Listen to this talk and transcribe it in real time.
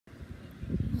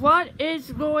What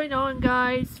is going on,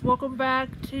 guys? Welcome back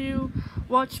to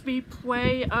watch me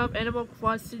play Animal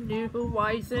Crossing New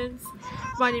Horizons.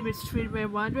 My name is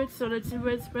Trina100, so let's see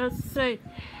what it's supposed to say.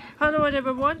 Hello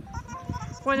everyone.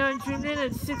 Right now I'm streaming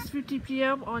at 6:50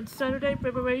 p.m. on Saturday,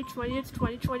 February 20th,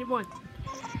 2021.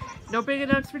 No big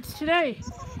announcements today.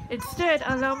 Instead,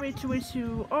 allow me to wish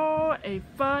you all a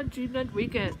fun Dreamland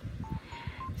weekend.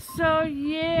 So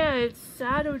yeah, it's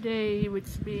Saturday, which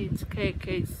means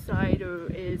KK Cider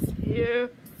is here.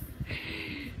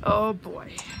 Oh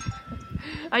boy.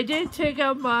 I did take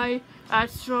out my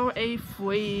Astro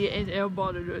A3 and air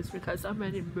monitors because I'm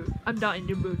not in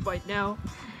the mood right now.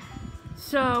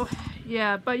 So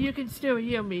yeah, but you can still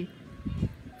hear me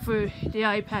through the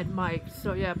iPad mic.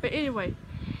 So yeah, but anyway,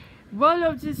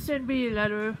 Rolo just sent me a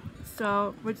letter,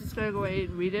 so we're just gonna go ahead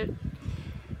and read it.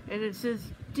 And it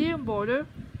says, "Dear Border,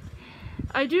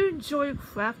 I do enjoy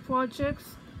craft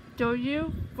projects, don't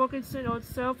you? Focusing on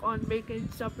self on making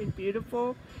something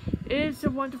beautiful is a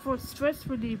wonderful stress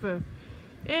reliever,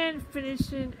 and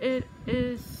finishing it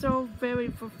is so very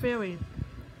fulfilling.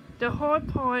 The hard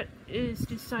part is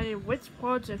deciding which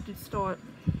project to start.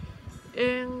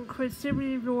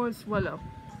 Inclusively yours, Willow."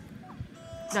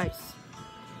 Nice.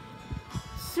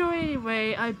 So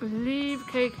anyway, I believe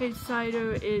KK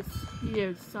Cider is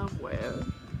here somewhere.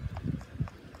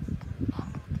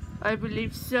 I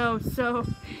believe so. So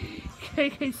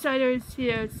KK Cider is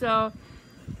here. So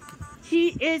he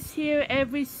is here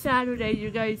every Saturday,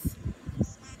 you guys.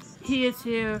 He is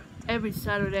here every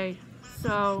Saturday.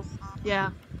 So yeah.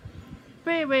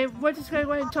 But anyway, we're just gonna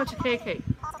go ahead and touch KK.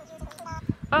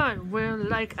 And we're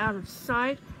like out of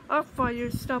sight. Our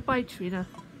fire, stop by, Trina.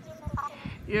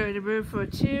 You're in the mood for a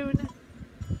tune?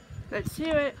 Let's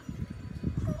hear it.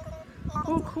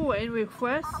 Cool. Any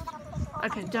request? I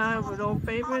can dial with old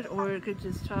favorite, or you can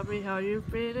just tell me how you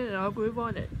feel it and I'll move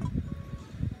on it.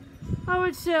 I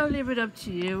would say I'll leave it up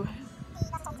to you.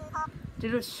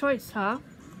 Dealer's choice, huh?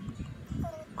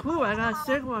 Cool, I got a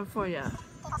second one for ya.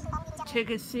 Take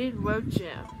a seat, road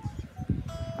jam.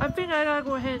 I think I gotta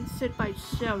go ahead and sit by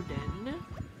Sheldon.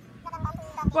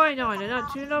 Why not? And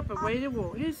not tune up and wait it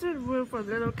will. He's in the room for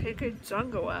little KK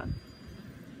Jongara.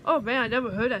 Oh man, I never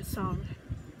heard that song.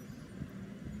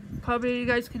 Probably you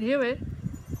guys can hear it.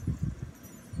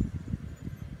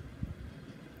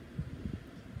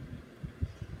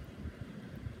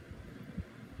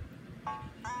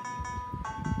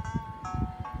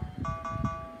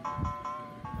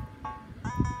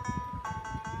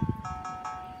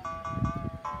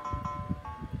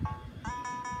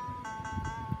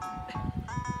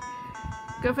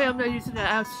 Good thing I'm not using the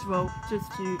outro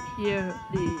just to hear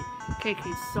the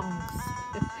KK songs.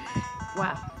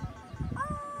 Wow.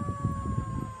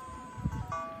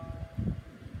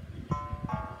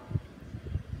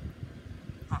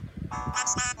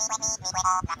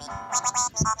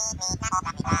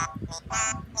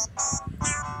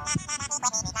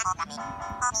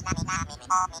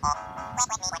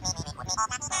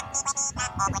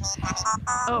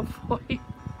 Oh boy.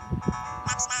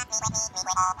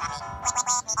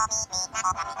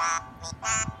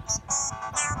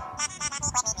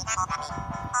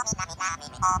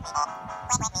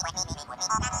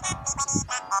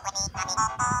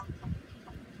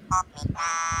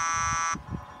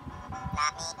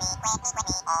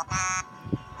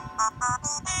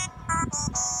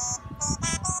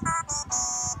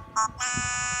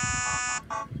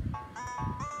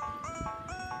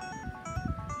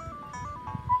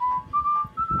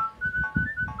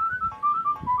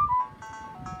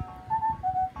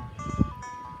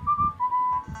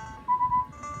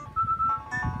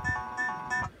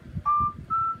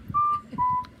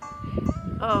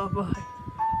 Oh boy.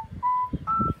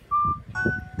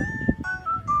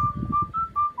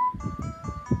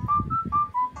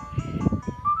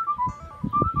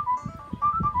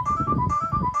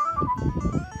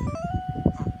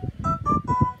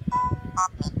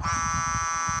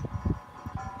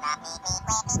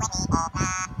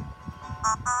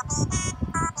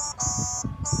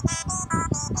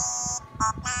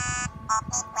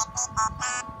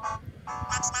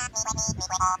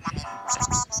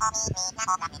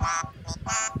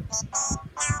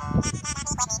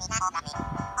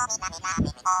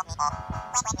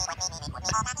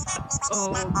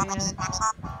 Oh man.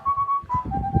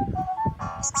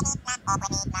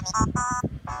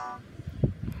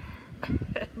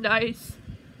 Nice.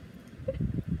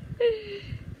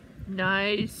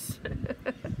 Nice.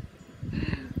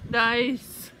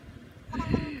 Nice.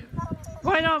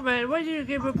 Why not, man? Why did you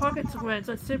give her pockets of rents?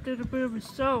 I sipped in a bit of a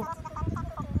show.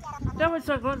 That was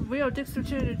like unreal. Dicks were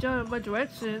turning down in my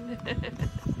direction.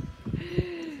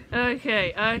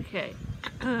 Okay.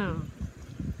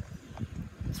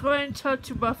 Let's go ahead and talk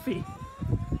to Buffy.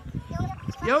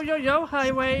 Yo,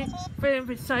 Highway. Feeling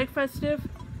the Psych Festive?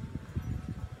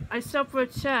 I stopped for a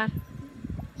chat.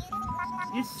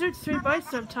 You should swing by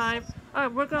sometime.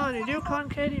 I'm working on a new corn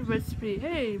candy recipe.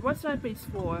 Hey, what's that base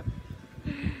for?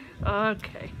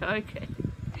 Okay.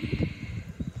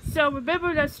 So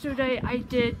remember yesterday I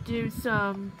did do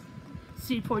some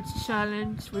Seaports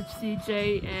challenge with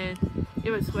CJ and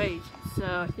it was great.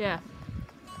 So yeah.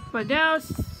 But now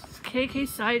KK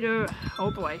Cider,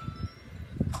 oh boy.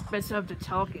 Mess up the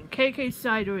talking. KK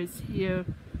Cider is here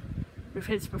with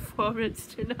his performance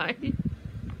tonight.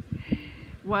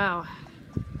 Wow.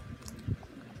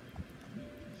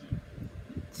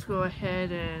 Let's go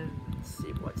ahead and see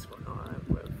what's going on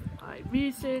with my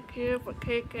music here for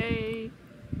KK.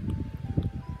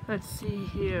 Let's see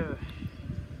here.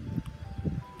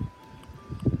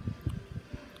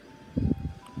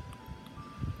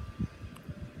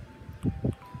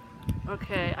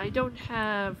 Okay, I don't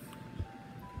have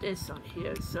this on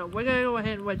here, so we're gonna go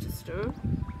ahead and register.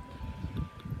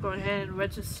 Go ahead and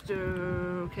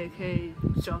register KK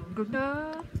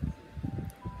Jongara.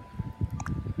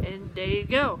 And there you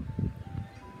go.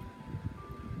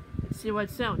 Let's see what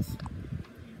it sounds.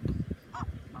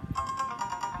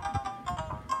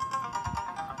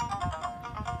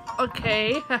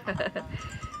 Okay.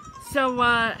 So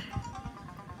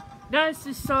that's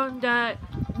the song that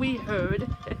we heard.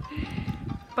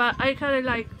 But I kinda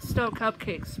like Star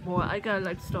Cupcakes more. I kinda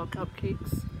like Star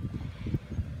Cupcakes.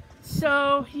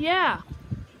 So yeah.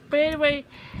 But anyway,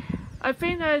 I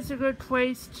think that's a good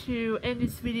place to end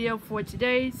this video for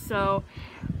today. So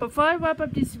before I wrap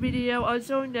up this video,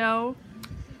 also know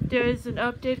there is an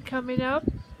update coming up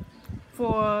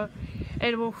for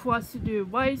Animal Crossing New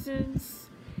Horizons.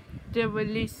 They're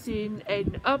releasing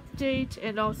an update,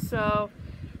 and also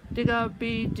they're gonna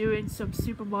be doing some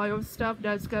Super Mario stuff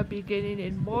that's gonna be beginning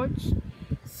in March.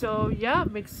 So yeah,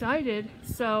 I'm excited.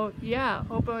 So yeah,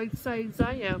 hope I'm excited as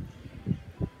I am.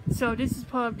 So this is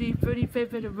part of the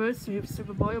 35th anniversary of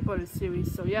Super Mario Bros.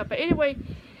 Series. So yeah, but anyway,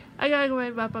 I gotta go ahead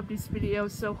and wrap up this video.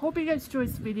 So hope you guys enjoyed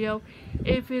this video.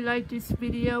 If you like this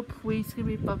video, please give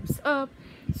me a thumbs up.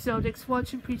 So thanks for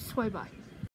watching. Peace. Bye bye.